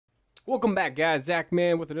Welcome back, guys. Zach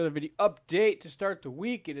Man with another video update to start the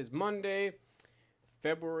week. It is Monday,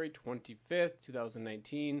 February 25th,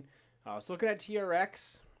 2019. So looking at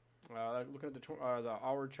TRX, looking at the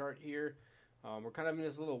hour chart here, we're kind of in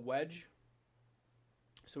this little wedge.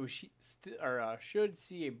 So we should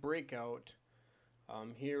see a breakout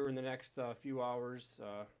here in the next few hours,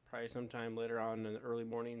 probably sometime later on in the early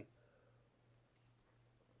morning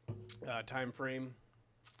time frame.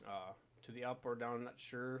 To the up or down, not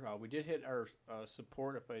sure. We did hit our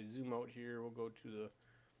support. If I zoom out here, we'll go to the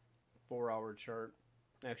 4-hour chart.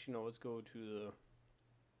 Actually, no, let's go to the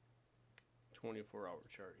 24-hour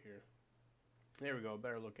chart here. There we go,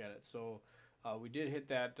 better look at it. So we did hit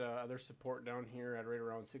that other support down here at right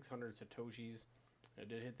around 600 Satoshis. I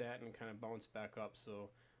did hit that and kind of bounced back up.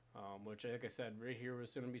 So, which, like I said, right here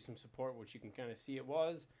was going to be some support, which you can kind of see it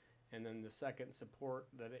was. And then the second support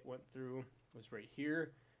that it went through was right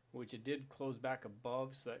here, which it did close back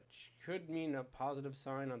above, so that could mean a positive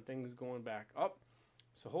sign on things going back up.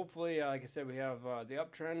 So hopefully, like I said, we have the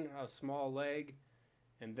uptrend, a small leg,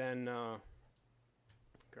 and then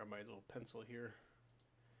grab my little pencil here.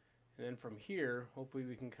 And then from here, hopefully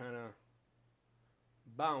we can kind of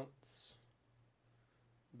bounce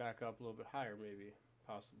back up a little bit higher, maybe,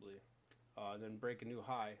 possibly. Then break a new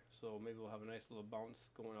high. So maybe we'll have a nice little bounce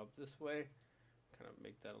going up this way. Kind of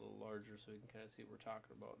make that a little larger so you can kind of see what we're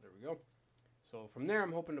talking about. There we go. So from there,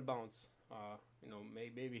 I'm hoping to bounce.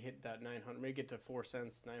 Maybe hit that 900, maybe get to 4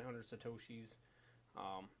 cents, 900 Satoshis.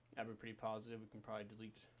 That'd be pretty positive. We can probably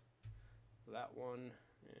delete that one,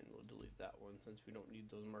 and we'll delete that one since we don't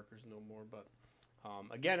need those markers no more. But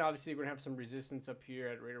again, obviously, we're going to have some resistance up here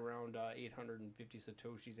at right around 850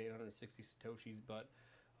 Satoshis, 860 Satoshis. But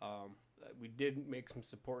we did make some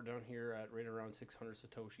support down here at right around 600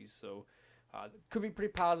 Satoshis. So could be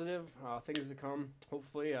pretty positive things to come.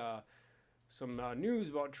 Hopefully, some news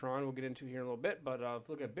about Tron we'll get into here in a little bit. But if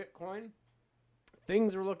you look at Bitcoin,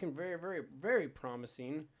 things are looking very, very, very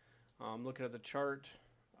promising. Looking at the chart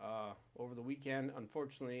over the weekend,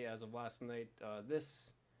 unfortunately, as of last night,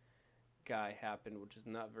 this guy happened, which is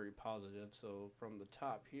not very positive. So from the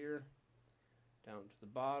top here down to the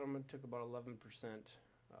bottom, it took about 11%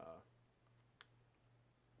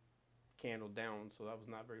 candle down, so that was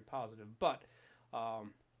not very positive. But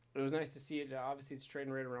it was nice to see it. Obviously, it's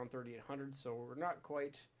trading right around 3,800, so we're not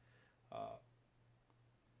quite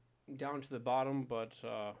down to the bottom, but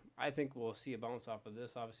I think we'll see a bounce off of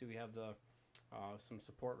this. Obviously, we have the some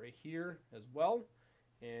support right here as well,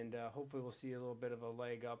 and hopefully we'll see a little bit of a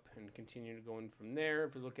leg up and continue to go in from there.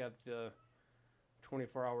 If we look at the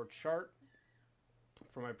 24-hour chart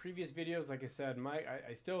from my previous videos, like I said,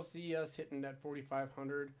 I still see us hitting that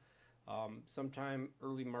 4,500 sometime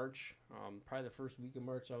early March, probably the first week of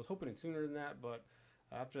March. I was hoping sooner than that, but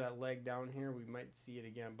after that leg down here, we might see it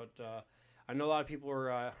again. But I know a lot of people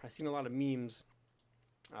are, I've seen a lot of memes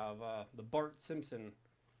of the Bart Simpson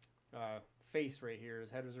face right here. His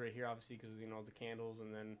head was right here, obviously, because, you know, the candles.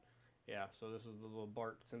 And then, yeah, so this is the little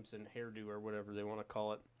Bart Simpson hairdo or whatever they want to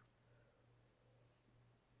call it.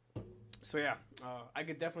 So, yeah, I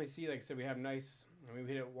could definitely see, like I said, we have nice, I mean,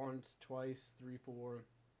 we hit it once, twice, 3, 4,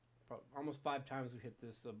 almost 5 times we hit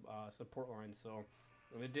this support line. So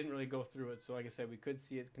and it didn't really go through it. So like I said, we could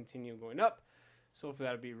see it continue going up. So hopefully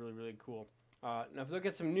that would be really, really cool. Now, if you look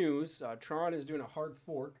at some news, Tron is doing a hard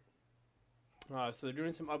fork. So they're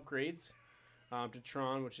doing some upgrades to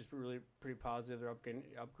Tron, which is really pretty positive. They're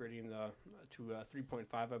upgrading to 3.5,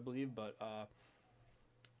 I believe. But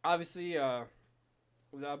obviously,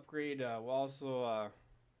 with the upgrade, will also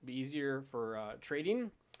be easier for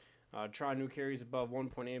trading. Tron new carries above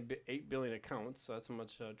 1.8 billion accounts. So that's how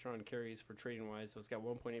much Tron carries for trading wise. So it's got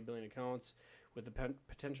 1.8 billion accounts with the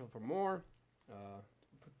potential for more,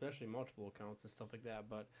 especially multiple accounts and stuff like that.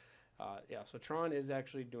 But yeah, so Tron is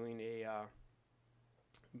actually doing a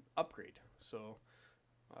upgrade. So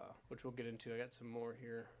which we'll get into. I got some more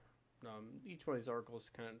here. Each one of these articles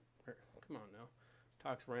kind of, come on now,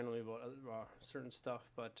 talks randomly about certain stuff.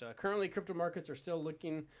 But currently, crypto markets are still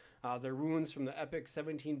looking their ruins from the epic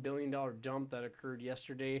 $17 billion dump that occurred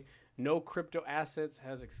yesterday. No crypto assets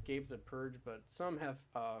has escaped the purge, but some have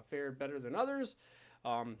fared better than others.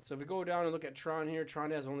 So if we go down and look at Tron here,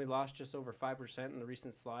 Tron has only lost just over 5% in the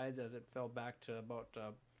recent slides as it fell back to about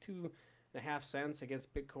 2.5 cents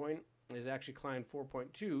against Bitcoin. It has actually climbed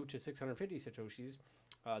 4.2 to 650 Satoshis.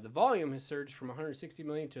 The volume has surged from 160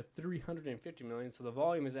 million to 350 million, so the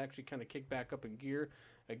volume is actually kind of kicked back up in gear.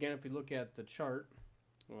 Again, if you look at the chart,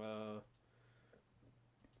 go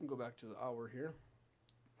back to the hour here.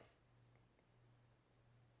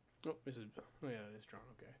 Oh, yeah, it is Tron.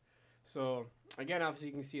 Okay. So again, obviously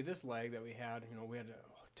you can see this leg that we had. You know, we had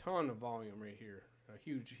ton of volume right here. A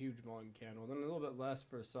huge volume candle. Then a little bit less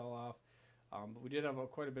for a sell-off. But we did have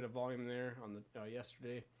quite a bit of volume there on the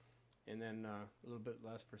yesterday, and then a little bit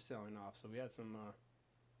less for selling off. So we had some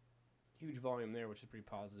huge volume there, which is pretty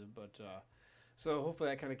positive. But so hopefully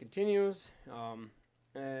that kind of continues. All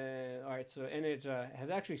right, so and it has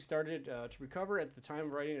actually started to recover. At the time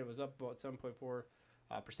of writing, it was up about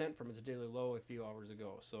 7.4% from its daily low a few hours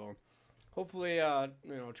ago. So hopefully,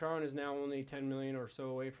 Tron is now only 10 million or so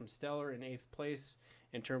away from stellar in 8th place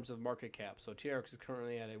in terms of market cap. So TRX is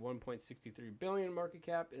currently at a 1.63 billion market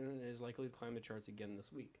cap and is likely to climb the charts again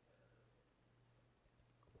this week.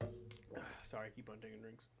 Sorry, I keep on taking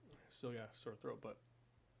drinks. Still got a sore throat, but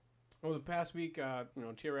over the past week,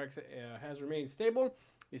 TRX has remained stable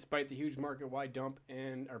despite the huge market-wide pump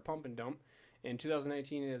and dump. In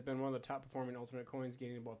 2019, it has been one of the top-performing alternate coins,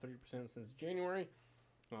 gaining about 30% since January,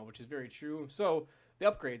 which is very true. So the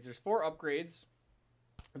upgrades, there's 4 upgrades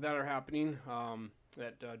that are happening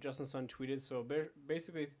that Justin Sun tweeted. So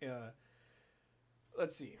basically,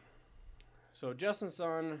 let's see. So Justin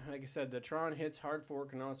Sun, like I said, the Tron hits hard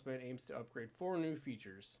fork announcement aims to upgrade 4 new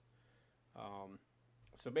features.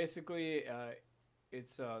 So basically,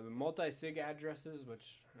 it's the multi-sig addresses,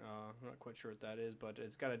 which I'm not quite sure what that is, but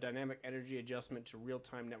it's got a dynamic energy adjustment to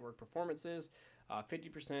real-time network performances,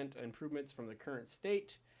 50% improvements from the current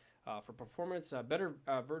state. For performance, better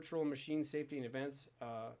virtual machine safety and events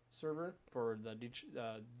server for the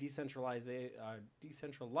decentralized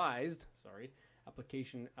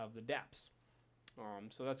application of the dApps.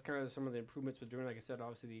 So that's kind of some of the improvements we're doing. Like I said,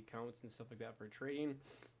 obviously the accounts and stuff like that for trading.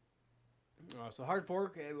 So hard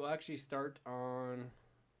fork, it will actually start on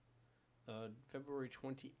February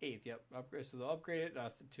 28th. Yep, upgrade. So they'll upgrade it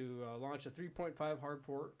to launch a 3.5 hard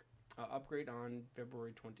fork upgrade on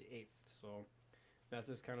February 28th. So that's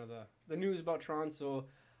just kind of the news about Tron. So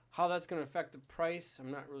how that's going to affect the price, I'm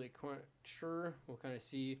not really quite sure. We'll kind of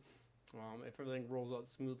see if everything rolls out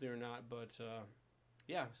smoothly or not. But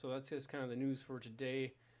yeah, so that's just kind of the news for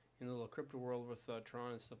today in the little crypto world with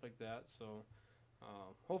Tron and stuff like that. So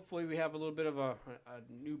hopefully we have a little bit of a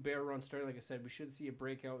new bear run starting. Like I said, we should see a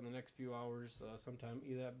breakout in the next few hours sometime,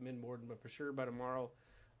 either mid-morning, but for sure by tomorrow.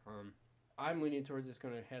 I'm leaning towards it's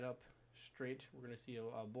going to head up straight. We're going to see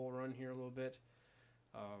a bull run here a little bit.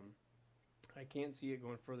 I can't see it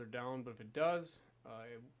going further down, but if it does,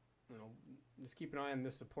 just keep an eye on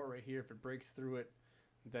this support right here. If it breaks through it,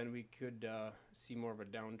 then we could see more of a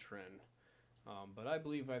downtrend. But I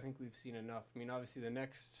think we've seen enough. I mean, obviously the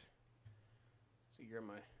next... So grab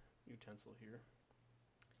my utensil here.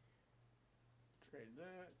 Trade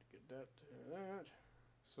that, get that to that.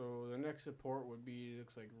 So the next support would be,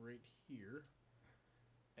 looks like right here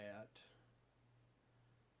at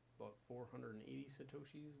about 480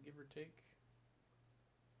 Satoshis, give or take.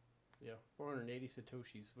 Yeah, 480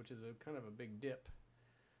 Satoshis, which is a kind of a big dip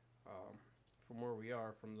from where we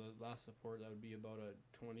are from the last support. That would be about a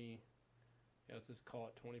 20, yeah, let's just call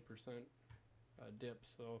it 20% dip.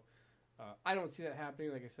 So I don't see that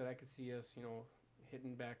happening. Like I said, I could see us,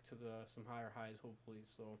 hitting back to some higher highs, hopefully.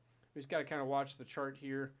 So we just got to kind of watch the chart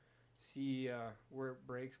here, see where it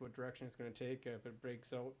breaks, what direction it's going to take, if it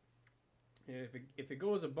breaks out. And if it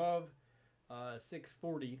goes above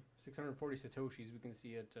 640 Satoshis, we can see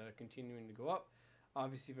it continuing to go up.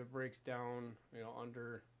 Obviously, if it breaks down,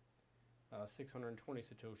 under 620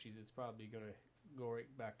 Satoshis, it's probably going to go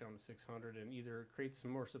right back down to 600 and either create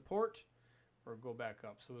some more support or go back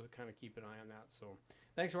up. So we'll kind of keep an eye on that. So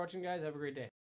thanks for watching, guys. Have a great day.